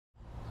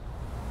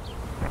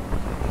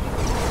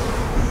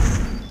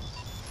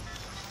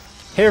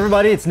Hey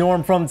everybody, it's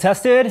Norm from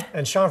Tested.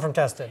 And Sean from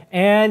Tested.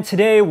 And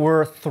today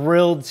we're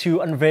thrilled to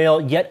unveil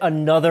yet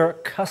another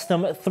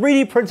custom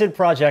 3D printed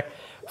project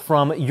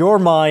from your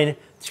mind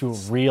to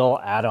real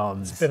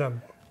atoms. It's been a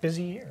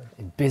busy year.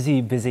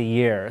 Busy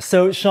year.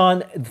 So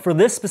Sean, for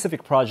this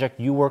specific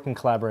project, you work in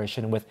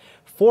collaboration with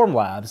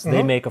Formlabs.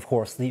 They make, of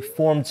course, the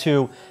Form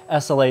 2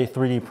 SLA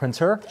 3D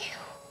printer.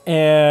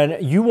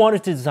 And you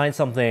wanted to design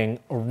something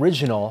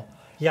original,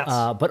 yes,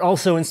 but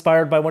also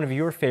inspired by one of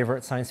your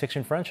favorite science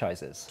fiction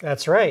franchises.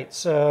 That's right.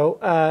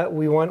 So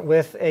we went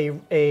with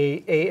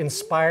a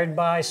inspired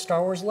by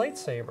Star Wars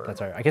lightsaber. That's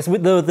right. I guess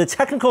the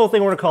technical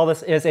thing we're going to call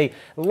this is a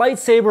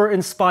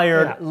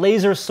lightsaber-inspired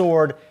laser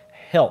sword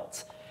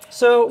hilt.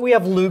 So we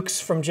have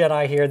Luke's from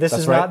Jedi here. This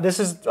is not. This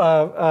is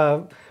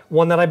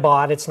one that I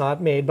bought. It's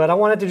not made, but I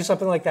wanted to do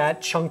something like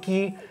that,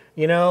 chunky.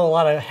 You know, a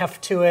lot of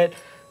heft to it.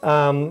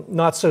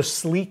 Not so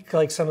sleek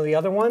like some of the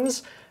other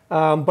ones.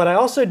 But I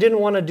also didn't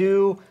want to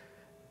do.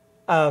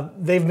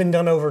 They've been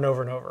done over and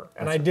over and over,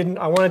 and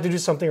I wanted to do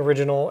something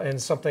original and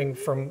something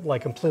from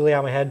like completely out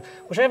of my head,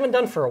 which I haven't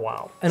done for a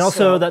while. And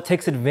also that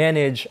takes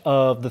advantage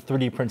of the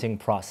 3D printing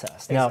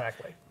process.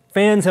 Exactly. Now,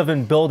 fans have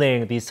been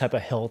building these type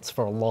of hilts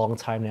for a long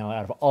time now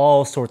out of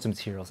all sorts of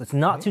materials. It's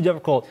not too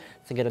difficult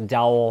to get a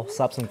dowel,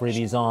 slap some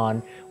 3Ds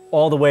on,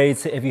 all the way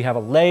to if you have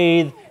a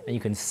lathe and you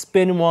can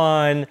spin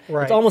one.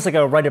 Right. It's almost like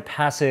a rite of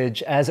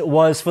passage as it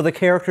was for the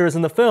characters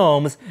in the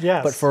films,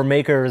 but for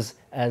makers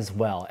as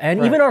well.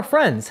 And even our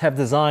friends have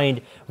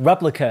designed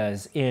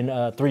replicas in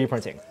 3D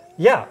printing.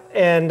 Yeah,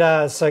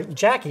 and so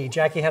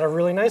Jackie had a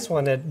really nice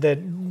one that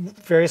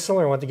very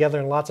similar, went together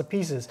in lots of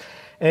pieces.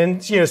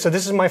 And you know, so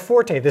this is my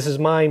forte, this is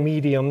my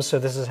medium, so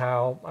this is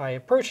how I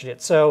approached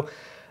it. So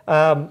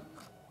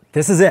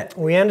this is it.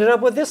 We ended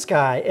up with this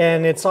guy,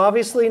 and it's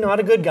obviously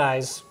not a good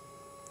guy's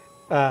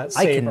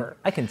saber.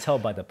 I can tell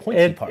by the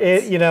pointy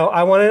parts. You know,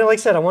 I wanted, like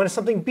I said, I wanted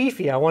something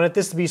beefy. I wanted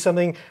this to be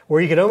something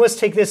where you could almost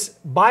take this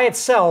by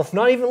itself,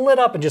 not even lit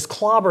up, and just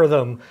clobber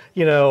them.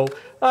 You know,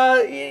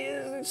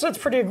 so it's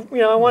pretty. You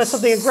know, I wanted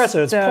something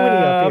aggressive. It's pointy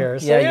up here.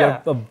 So, you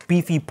got a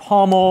beefy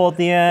pommel at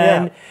the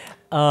end.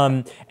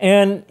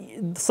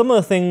 And some of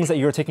the things that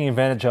you're taking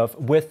advantage of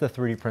with the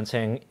 3D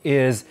printing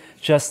is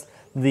just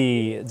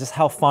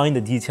how fine the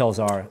details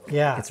are.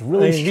 Yeah, it's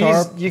really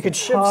sharp. You could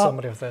ship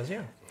somebody with those.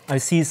 Yeah. I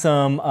see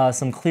some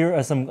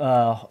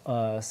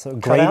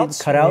graded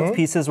cutout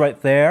pieces right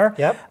there.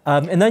 Yep.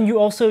 And then you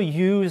also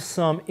use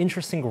some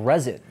interesting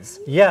resins.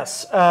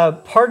 Yes.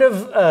 Part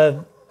of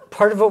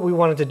what we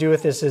wanted to do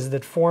with this is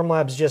that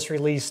Formlabs just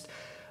released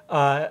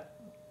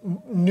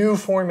new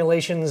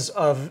formulations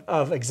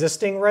of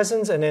existing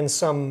resins and then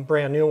some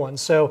brand new ones.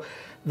 So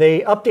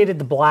they updated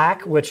the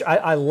black, which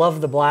I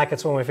love the black.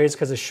 It's one of my favorites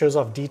because it shows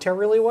off detail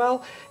really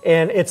well.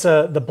 And it's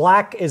the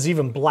black is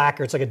even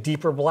blacker. It's like a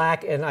deeper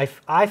black, and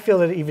I feel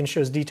that it even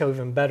shows detail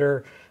even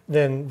better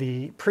than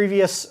the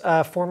previous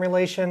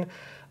formulation.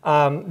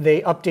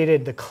 They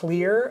updated the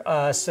clear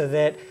so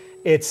that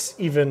it's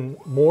even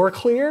more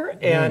clear,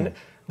 and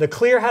the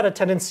clear had a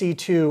tendency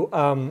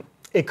to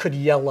it could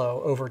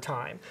yellow over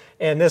time,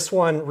 and this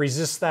one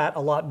resists that a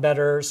lot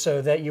better,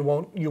 so that you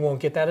won't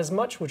get that as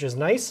much, which is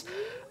nice.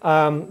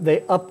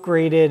 They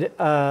upgraded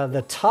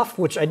the tough,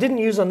 which I didn't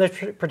use on this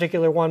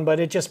particular one, but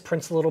it just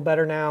prints a little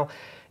better now.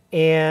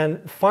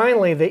 And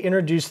finally, they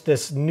introduced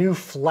this new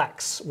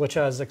flex, which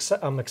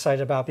I'm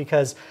excited about,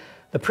 because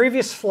the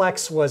previous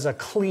flex was a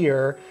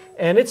clear,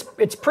 and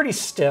it's pretty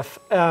stiff.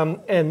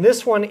 And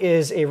this one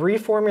is a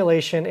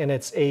reformulation, and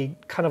it's a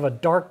kind of a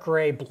dark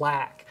gray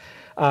black.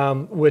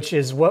 Which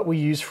is what we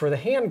use for the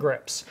hand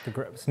grips. The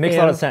grips makes a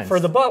lot of sense for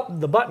the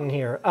button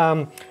here,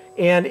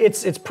 and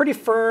it's pretty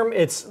firm.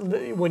 It's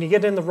when you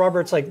get in the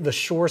rubber, it's like the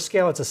Shore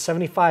scale. It's a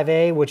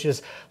 75A, which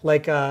is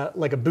like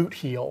a boot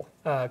heel,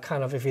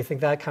 kind of, if you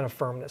think that kind of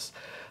firmness.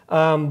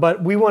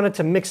 But we wanted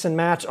to mix and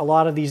match a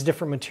lot of these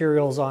different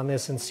materials on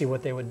this and see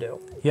what they would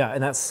do. Yeah,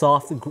 and that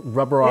soft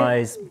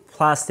rubberized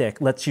plastic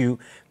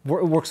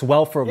works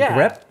well for a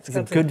grip. It's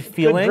a good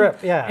feeling. Good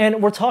grip, yeah.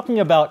 And we're talking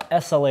about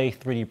SLA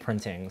 3D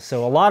printing.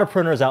 So a lot of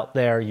printers out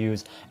there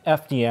use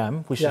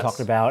FDM, which we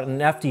talked about.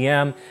 And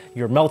FDM,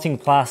 you're melting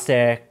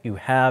plastic, you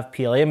have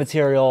PLA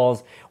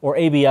materials or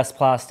ABS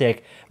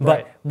plastic.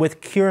 But with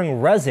curing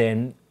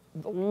resin,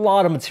 a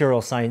lot of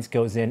material science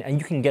goes in, and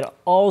you can get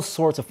all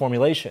sorts of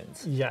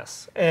formulations.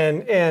 Yes,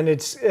 and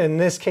it's in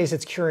this case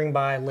it's curing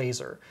by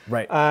laser.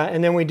 Right.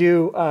 And then we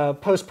do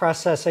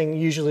post-processing,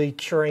 usually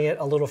curing it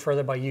a little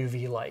further by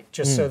UV light,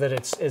 just so that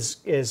it's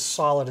as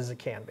solid as it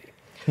can be.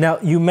 Now,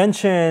 you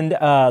mentioned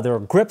there are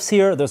grips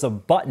here. There's a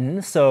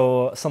button,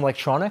 so some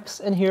electronics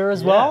in here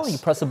as well. You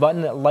press a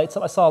button, it lights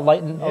up. I saw a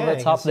light over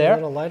the top there. A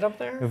little light up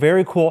there.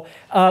 Very cool.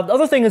 The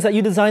other thing is that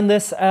you designed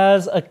this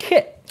as a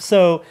kit.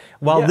 So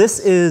while this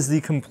is the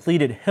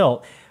completed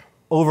hilt,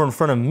 over in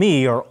front of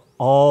me are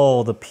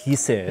all the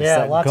pieces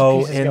that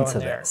go into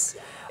this.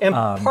 And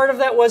part of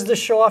that was to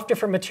show off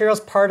different materials.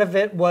 Part of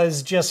it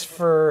was just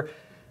for,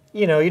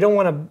 you know, you don't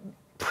want to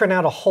print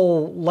out a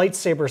whole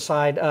lightsaber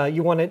side.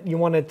 You want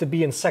it to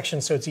be in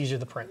sections so it's easier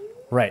to print.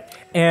 Right.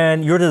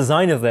 And your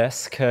design of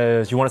this,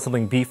 because you wanted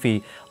something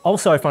beefy,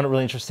 also I found it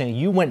really interesting.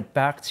 You went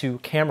back to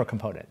camera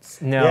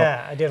components. Now,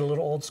 yeah, I did a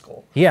little old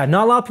school. Yeah,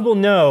 not a lot of people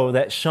know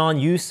that Sean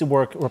used to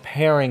work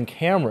repairing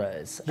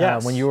cameras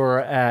when you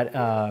were at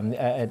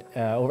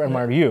over at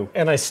NYU.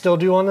 And I still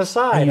do on the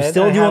side. And you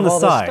still do on the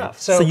side.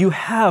 So you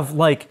have,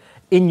 like,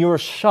 in your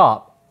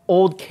shop,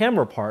 old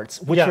camera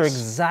parts, which are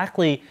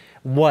exactly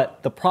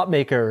what the prop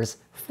makers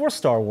for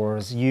Star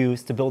Wars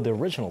used to build the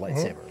original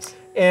lightsabers.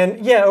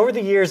 And yeah, over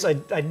the years,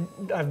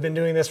 I've been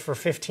doing this for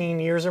 15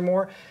 years or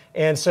more.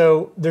 And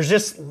so there's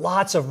just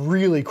lots of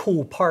really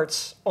cool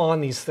parts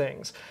on these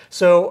things.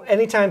 So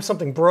anytime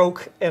something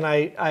broke and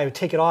I would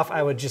take it off,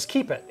 I would just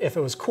keep it if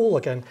it was cool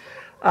looking.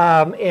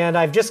 And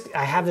I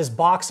have this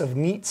box of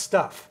neat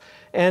stuff.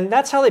 And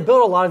that's how they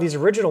built a lot of these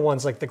original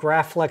ones, like the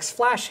Graflex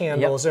flash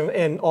handles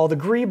and all the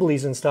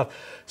greeblies and stuff.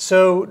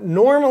 So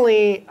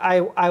normally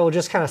I will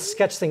just kind of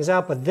sketch things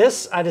out, but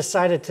this I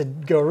decided to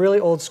go really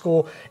old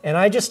school, and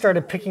I just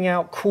started picking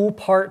out cool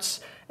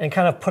parts and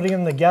kind of putting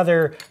them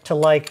together to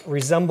like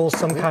resemble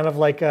some kind of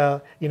like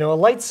a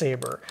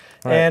lightsaber.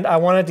 Right. And I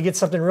wanted to get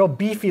something real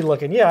beefy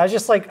looking. Yeah, I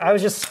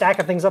was just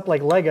stacking things up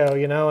like Lego,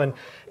 and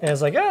I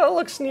was like, oh, it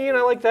looks neat,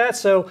 I like that.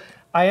 So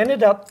I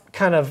ended up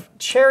kind of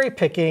cherry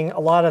picking a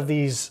lot of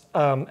these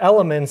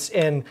elements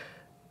and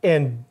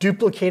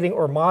duplicating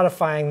or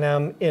modifying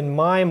them in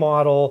my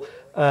model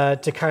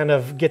to kind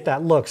of get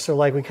that look. So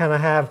like we kind of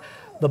have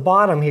the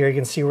bottom here, you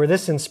can see where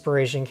this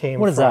inspiration came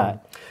from. What is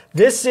that?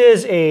 This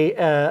is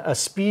a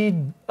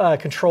speed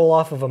control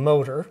off of a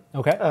motor,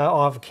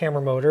 off a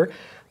camera motor.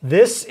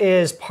 This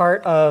is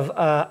part of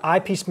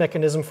eyepiece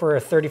mechanism for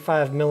a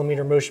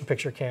 35mm motion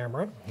picture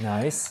camera.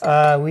 Nice.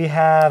 We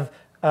have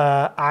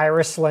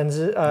iris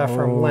lenses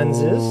from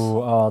Lenses.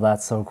 Oh,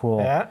 that's so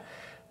cool. Yeah.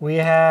 We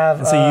have...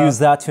 And so you use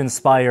that to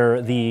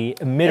inspire the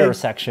emitter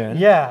section.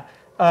 Yeah.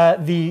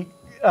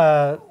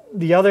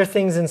 The other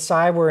things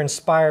inside were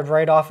inspired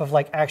right off of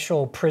like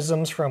actual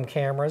prisms from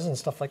cameras and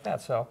stuff like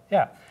that. So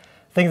yeah,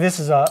 I think this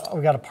is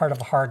we got a part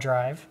of a hard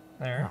drive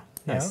there. Oh,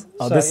 nice.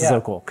 Oh, so, this is so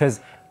cool because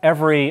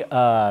every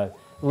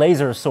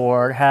laser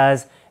sword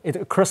has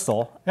a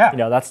crystal.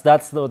 Yeah.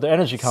 That's the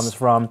energy comes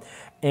from.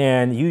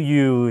 And you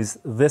use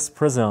this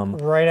prism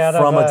right out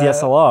from of a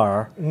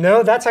DSLR.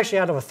 No, that's actually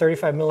out of a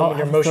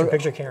 35mm motion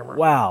picture camera.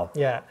 Wow.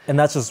 Yeah. And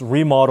that's just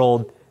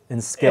remodeled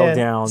and scaled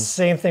down.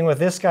 Same thing with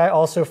this guy,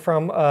 also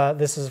from,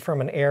 this is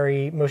from an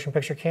Arri motion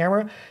picture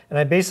camera. And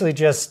I basically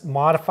just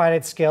modified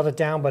it, scaled it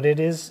down, but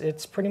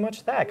it's pretty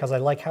much that because I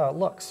like how it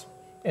looks.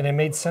 And it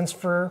made sense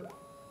for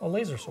a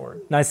laser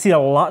sword. Now I see a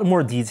lot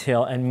more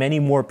detail and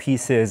many more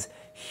pieces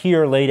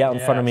here laid out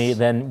in front of me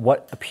than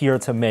what appear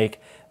to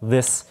make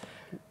this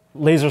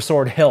laser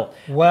sword hilt.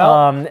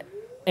 Well,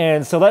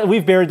 and so that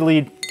we've buried the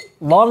lead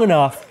long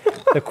enough.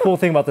 The cool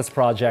thing about this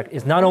project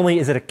is not only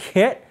is it a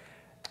kit,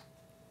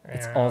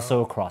 it's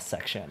also a cross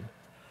section.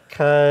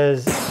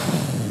 Because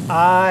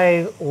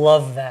I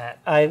love that.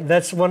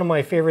 That's one of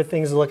my favorite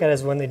things to look at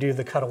is when they do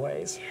the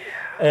cutaways.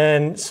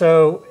 And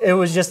so it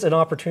was just an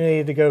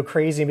opportunity to go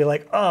crazy and be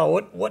like,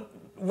 oh,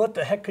 what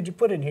the heck could you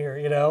put in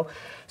here,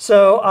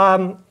 So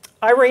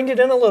I reined it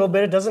in a little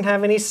bit. It doesn't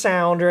have any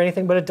sound or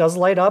anything, but it does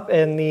light up,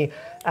 and the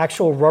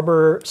actual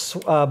rubber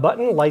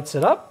button lights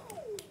it up.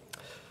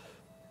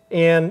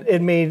 And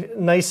it made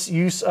nice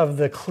use of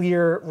the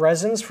clear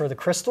resins for the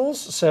crystals.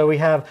 So we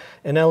have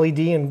an LED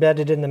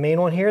embedded in the main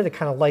one here that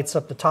kind of lights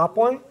up the top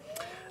one.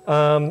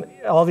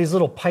 All these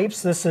little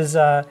pipes. This is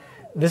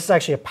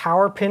actually a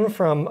power pin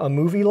from a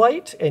movie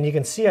light, and you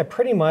can see I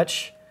pretty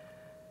much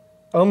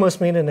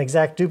almost made an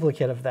exact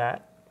duplicate of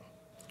that.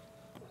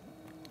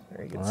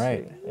 There you can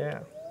see. Yeah.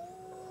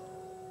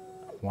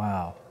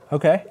 Wow.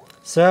 Okay.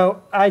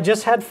 So I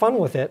just had fun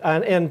with it,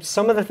 and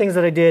some of the things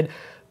that I did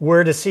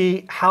were to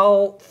see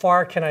how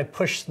far can I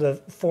push the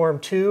form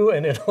to,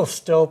 and it'll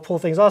still pull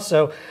things off.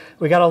 So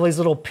we got all these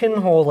little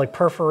pinhole like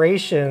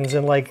perforations,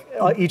 and like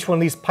each one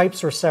of these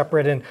pipes are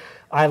separate. And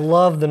I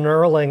love the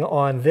knurling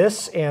on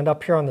this, and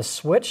up here on the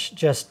switch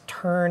just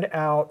turned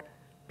out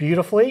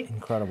beautifully.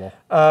 Incredible.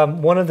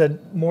 One of the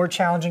more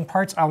challenging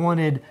parts, I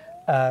wanted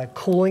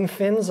cooling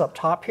fins up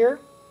top here.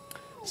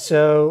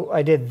 So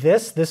I did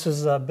this. This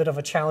was a bit of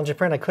a challenging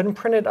print. I couldn't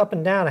print it up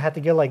and down. I had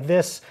to go like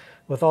this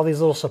with all these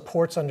little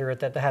supports under it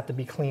that had to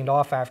be cleaned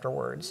off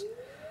afterwards.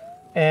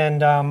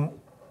 And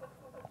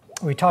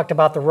we talked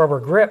about the rubber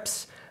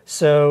grips.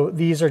 So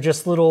these are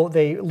just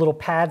little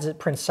pads that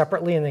print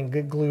separately and then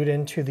get glued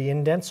into the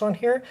indents on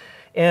here.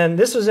 And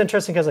this was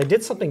interesting because I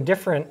did something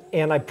different,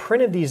 and I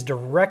printed these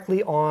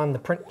directly on the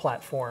print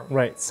platform.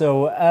 Right,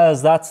 so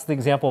as that's the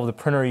example of the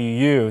printer you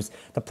use,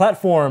 the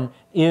platform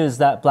is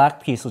that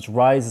black piece which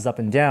rises up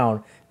and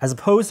down, as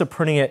opposed to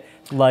printing it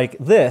like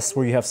this,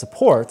 where you have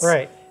supports,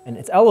 right, and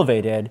it's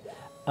elevated,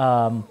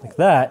 like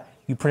that,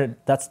 you print it,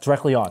 that's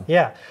directly on.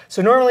 Yeah,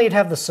 so normally you'd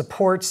have the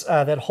supports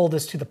that hold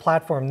this to the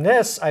platform.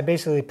 This, I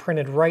basically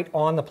printed right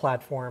on the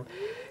platform.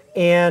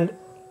 And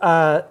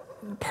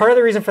part of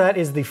the reason for that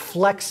is the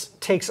flex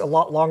takes a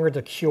lot longer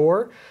to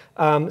cure.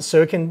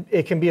 So it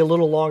can be a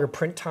little longer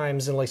print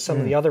times than like some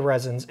of the other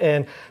resins.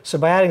 And so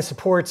by adding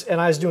supports,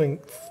 and I was doing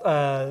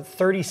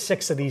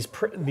 36 of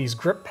these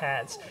grip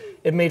pads,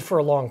 it made for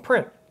a long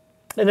print.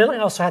 And then I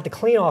also had to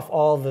clean off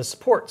all the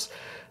supports.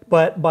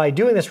 But by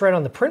doing this right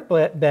on the print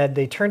bed,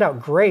 they turned out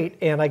great,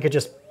 and I could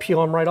just peel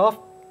them right off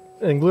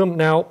and glue them.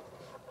 Now,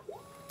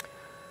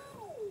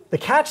 the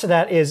catch to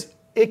that is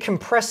it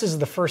compresses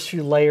the first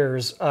few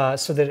layers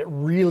so that it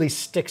really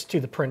sticks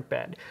to the print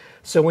bed.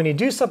 So when you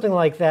do something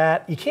like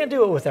that, you can't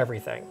do it with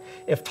everything.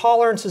 If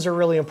tolerances are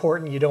really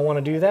important, you don't want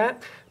to do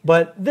that.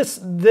 But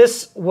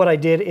what I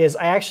did is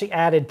I actually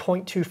added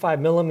 0.25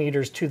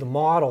 millimeters to the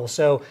model.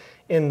 So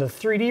in the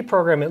 3D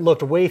program, it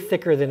looked way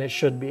thicker than it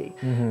should be.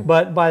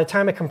 But by the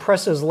time it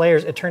compressed those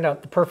layers, it turned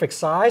out the perfect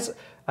size.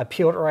 I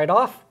peeled it right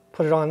off,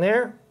 put it on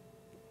there.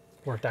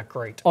 Worked out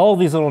great. All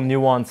these little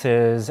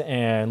nuances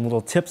and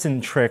little tips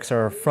and tricks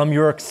are from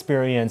your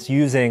experience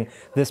using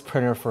this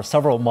printer for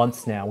several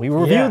months now. We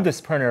reviewed this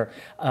printer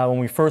when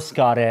we first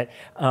got it.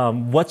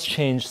 What's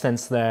changed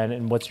since then,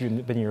 and what's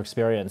been your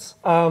experience?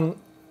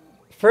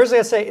 First, I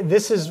gotta say,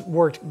 this has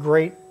worked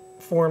great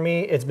for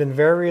me. It's been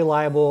very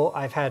reliable.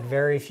 I've had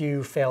very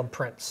few failed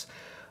prints.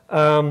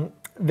 The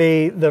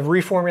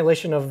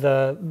reformulation of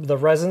the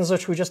resins,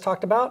 which we just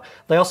talked about,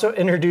 they also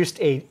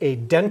introduced a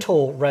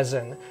dental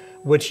resin,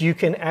 which you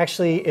can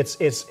actually,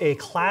 it's a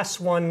class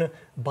 1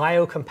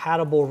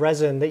 biocompatible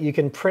resin that you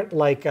can print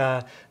like,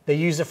 they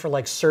use it for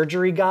like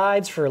surgery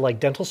guides for like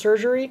dental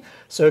surgery.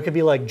 So it could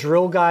be like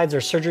drill guides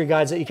or surgery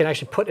guides that you can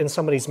actually put in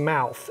somebody's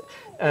mouth.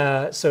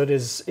 So it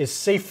is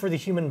safe for the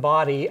human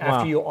body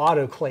after you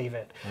autoclave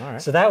it.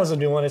 So that was a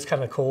new one, it's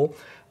kind of cool.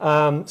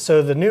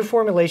 So the new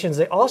formulations,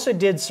 they also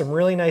did some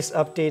really nice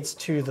updates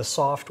to the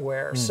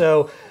software.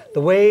 So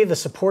the way the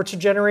supports are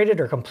generated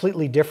are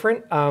completely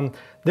different.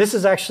 This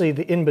is actually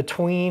the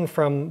in-between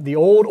from the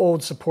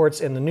old supports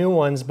and the new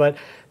ones, but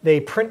they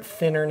print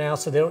thinner now,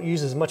 so they don't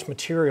use as much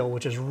material,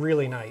 which is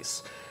really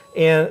nice.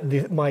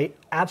 And my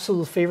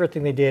absolute favorite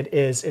thing they did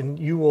is, and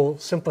you will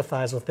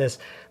sympathize with this,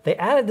 they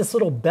added this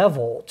little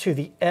bevel to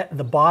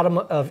the bottom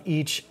of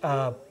each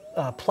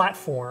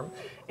platform.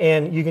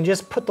 And you can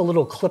just put the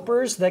little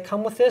clippers that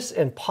come with this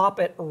and pop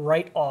it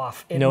right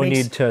off. No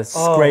need to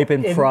scrape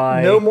and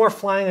pry. No more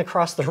flying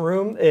across the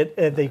room.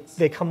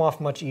 They come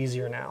off much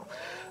easier now.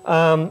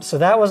 So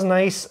that was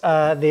nice.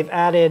 They've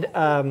added,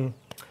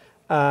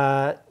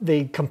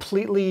 they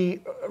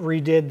completely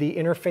redid the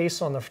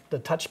interface on the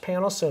touch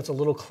panel, so it's a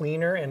little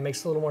cleaner and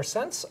makes a little more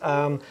sense.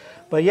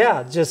 But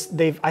yeah,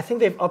 I think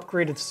they've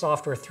upgraded the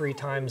software 3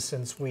 times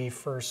since we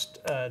first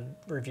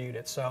reviewed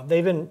it. So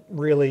they've been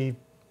really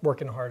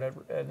working hard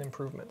at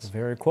improvements.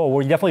 Very cool.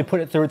 Well, you definitely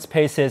put it through its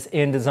paces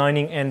in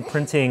designing and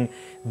printing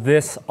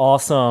this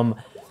awesome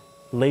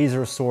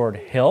laser sword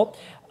hilt.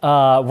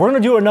 We're going to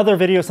do another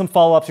video, some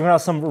follow-ups. We're going to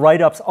have some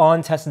write-ups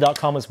on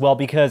tested.com as well,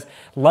 because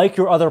like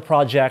your other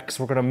projects,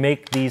 we're going to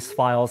make these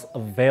files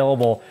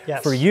available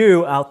for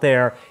you out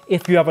there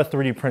if you have a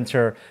 3D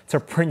printer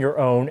to print your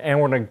own, and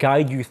we're going to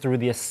guide you through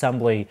the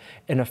assembly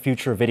in a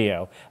future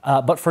video.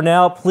 But for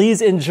now,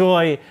 please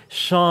enjoy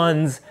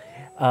Sean's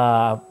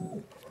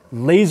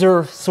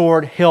laser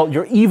sword hilt,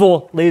 your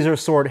evil laser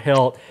sword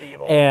hilt.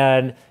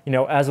 And you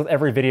know, as with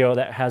every video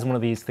that has one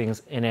of these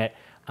things in it,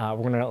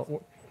 we're gonna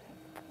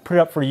put it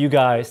up for you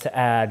guys to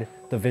add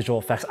the visual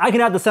effects. I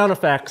can add the sound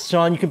effects.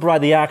 Sean, you can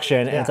provide the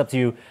action, and it's up to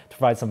you to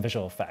provide some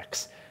visual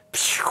effects.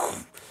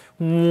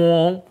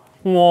 Womp,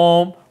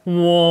 womp,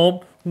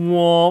 womp,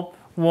 womp,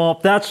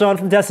 womp. That's Sean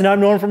from Tested. I'm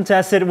Norm from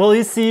Tested.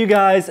 We'll see you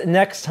guys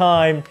next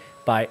time.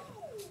 Bye.